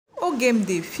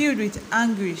Ogemde, filled with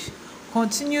anguish,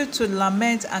 continued to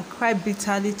lament and cry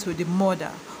bitterly to the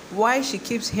mother. Why she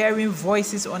keeps hearing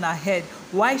voices on her head,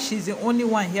 why she's the only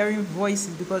one hearing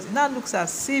voices, because it now looks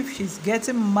as if she's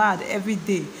getting mad every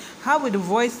day. How will the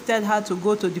voice tell her to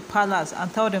go to the palace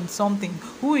and tell them something?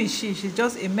 Who is she? She's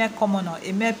just a mere commoner,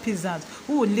 a mere peasant.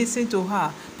 Who will listen to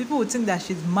her? People will think that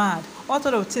she's mad. All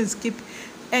sort of things keep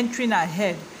entering her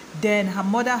head. Then her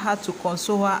mother had to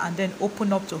console her and then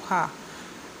open up to her.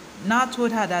 Now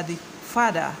told her that the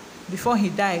father, before he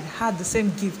died, had the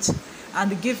same gift, and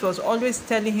the gift was always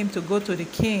telling him to go to the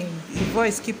king. The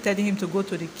voice kept telling him to go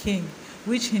to the king,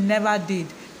 which he never did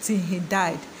till he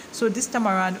died. So this time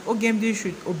around, Ogemde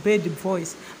should obey the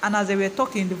voice. And as they were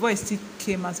talking, the voice still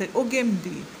came and said,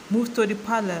 Ogemde, move to the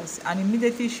palace. And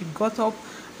immediately she got up,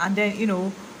 and then,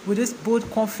 with this bold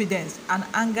confidence and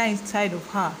anger inside of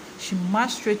her, she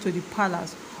marched straight to the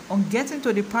palace. On getting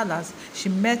to the palace, she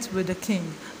met with the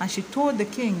king, and she told the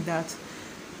king that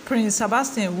Prince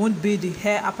Sebastian won't be the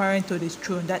heir apparent to the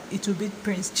throne, that it will be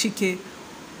Prince Chike.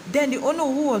 Then the owner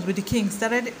who was with the king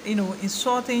started,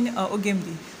 insulting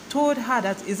Ogemde, told her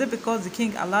that is it because the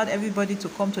king allowed everybody to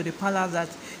come to the palace that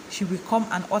she will come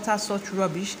and utter such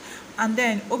rubbish? And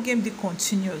then Ogemde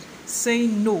continues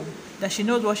saying no, that she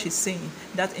knows what she's saying,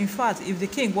 that in fact if the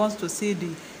king wants to see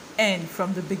the end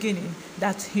from the beginning,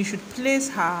 that he should place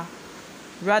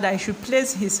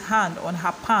his hand on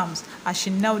her palms as she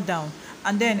knelt down.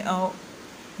 And then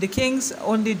the king's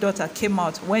only daughter came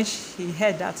out when she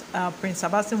heard that Prince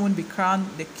Sebastian won't be crowned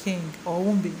the king, or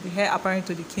won't be the heir apparent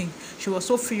to the king. She was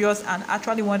so furious and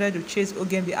actually wanted to chase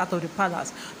Ogemde out of the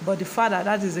palace. But the father,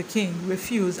 that is the king,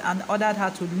 refused and ordered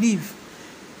her to leave.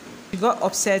 She got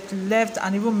upset, left,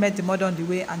 and even met the mother on the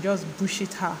way and just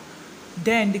bullshit her.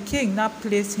 Then the king now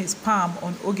placed his palm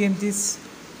on Ogemde's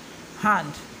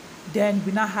hand. Then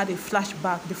we now had a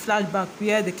flashback, the flashback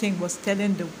where the king was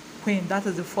telling the queen, that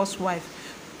is the first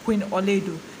wife, Queen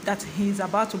Oledo, that he is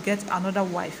about to get another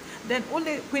wife. Then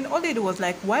Queen Oledo was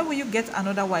like, why will you get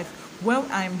another wife? Well,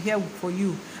 I am here for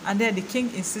you. And then the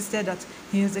king insisted that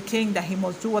he is the king, that he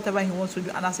must do whatever he wants to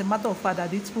do. And as a matter of fact,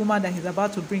 that this woman that he's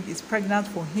about to bring is pregnant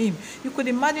for him. You could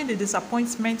imagine the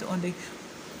disappointment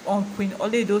on Queen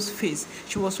Oledo's face.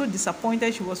 She was so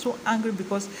disappointed, she was so angry,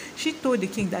 because she told the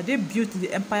king that they built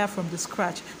the empire from the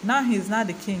scratch. Now he is not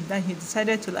the king. Then he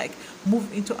decided to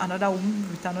move into another woman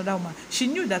with another woman. She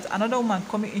knew that another woman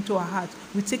coming into her heart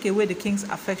would take away the king's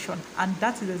affection, and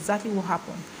that is exactly what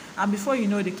happened. And before you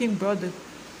know, the king brought the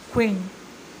queen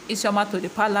Isioma to the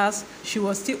palace. She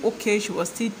was still okay, she was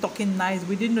still talking nice.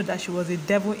 We didn't know that she was a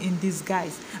devil in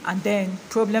disguise. And then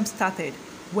problems started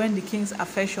when the king's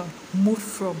affection moved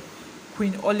from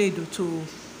Queen Oledo to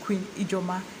Queen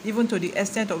Ijoma, even to the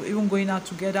extent of even going out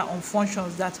together on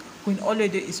functions that Queen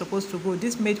Oledo is supposed to go.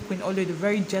 This made Queen Oledo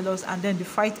very jealous, and then the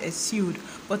fight ensued.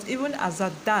 But even as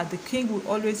at that, the king would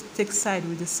always take side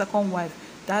with the second wife,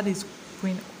 that is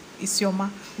Queen Isioma,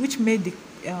 which made the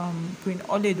Queen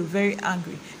Oledo very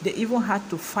angry. They even had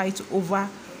to fight over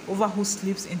who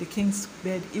sleeps in the king's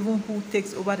bed, even who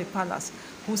takes over the palace,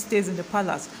 who stays in the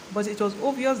palace. But it was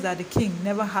obvious that the king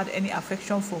never had any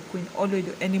affection for Queen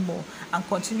Oledo anymore, and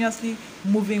continuously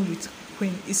moving with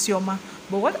Queen Isioma.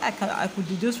 But what I could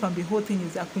deduce from the whole thing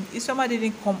is that Queen Isioma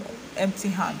didn't come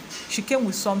empty-handed. She came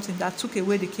with something that took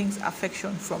away the king's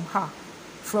affection from her,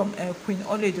 from Queen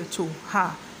Oledo to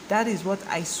her. That is what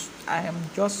I am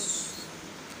just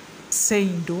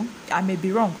saying, though I may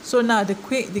be wrong. So now the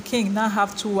king now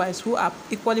have two wives who are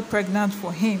equally pregnant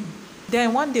for him.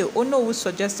 Then one day Onowu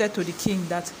suggested to the king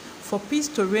that for peace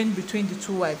to reign between the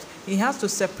two wives, he has to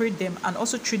separate them and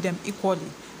also treat them equally,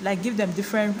 like give them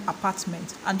different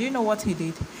apartments. And do you know what he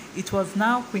did? It was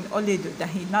now Queen Oledo that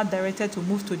he now directed to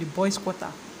move to the boys' quarter,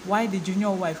 while the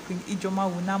junior wife, Queen Isioma,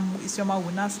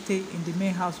 will now stay in the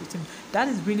main house with him. That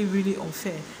is really, really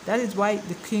unfair. That is why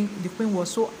the queen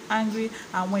was so angry,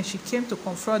 and when she came to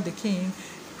confront the king,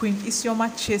 Queen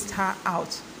Isioma chased her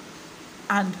out,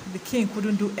 and the king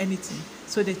couldn't do anything.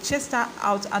 So they chased her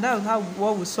out, and that was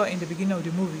what we saw in the beginning of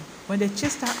the movie. When they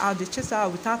chased her out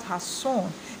without her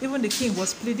son. Even the king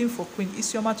was pleading for Queen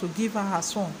Isioma to give her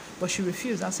son, but she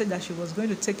refused and said that she was going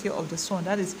to take care of the son,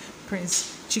 that is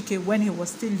Prince Chike, when he was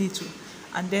still little.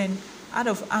 And then, out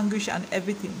of anguish and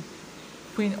everything,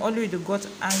 Queen Oledo got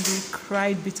angry,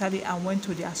 cried bitterly, and went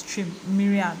to their stream,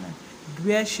 Miriam,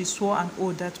 where she swore an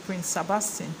oath that Prince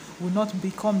Sebastian would not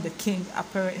become the king,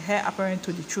 heir apparent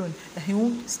to the throne, that he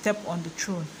won't step on the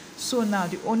throne. So now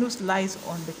the onus lies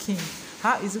on the king.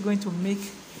 How is he going to make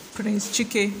Prince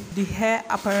Chike the heir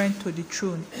apparent to the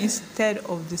throne instead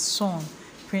of the son,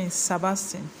 Prince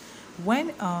Sebastian?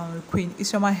 When Queen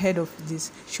Isioma heard of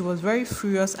this, she was very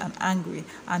furious and angry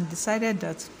and decided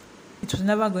that it was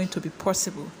never going to be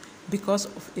possible because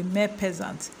of a mere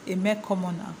peasant, a mere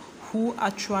commoner who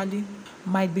actually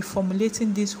might be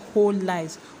formulating these whole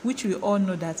lies, which we all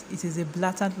know that it is a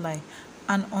blatant lie.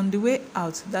 And on the way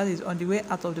out, that is on the way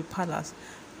out of the palace,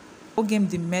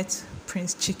 Ogemdi met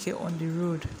Prince Chike on the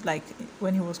road, like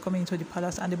when he was coming into the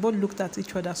palace, and they both looked at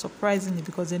each other surprisingly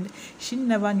because she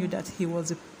never knew that he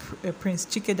was a Prince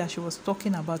Chike that she was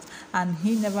talking about, and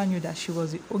he never knew that she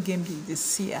was the Ogemdi, the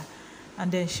seer. And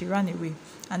then she ran away.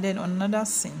 And then on another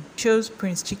scene, shows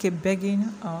Prince Chike begging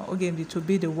Ogemdi to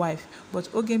be the wife, but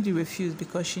Ogemdi refused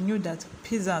because she knew that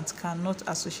peasants cannot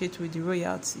associate with the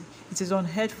royalty. It is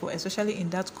unheard for, especially in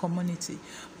that community.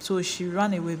 So she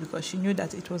ran away because she knew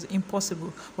that it was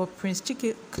impossible. But Prince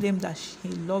Chike claimed that he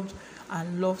loved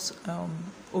and loves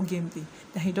Ogemdi,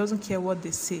 that he doesn't care what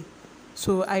they say.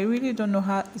 So I really don't know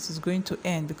how this is going to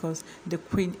end because the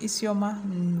Queen Isioma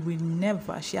will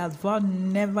never, she has vowed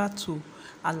never to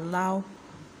allow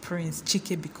Prince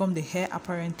Chike become the heir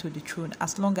apparent to the throne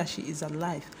as long as she is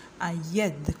alive. And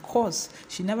yet the cause,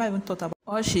 she never even thought about.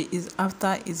 All she is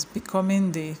after is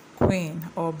becoming the queen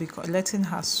or letting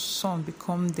her son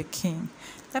become the king.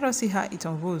 Let us see how it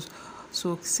unfolds.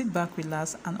 So sit back,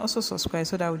 relax, and also subscribe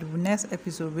so that with the next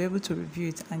episode we'll be able to review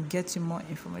it and get you more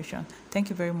information. Thank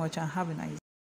you very much and have a nice day.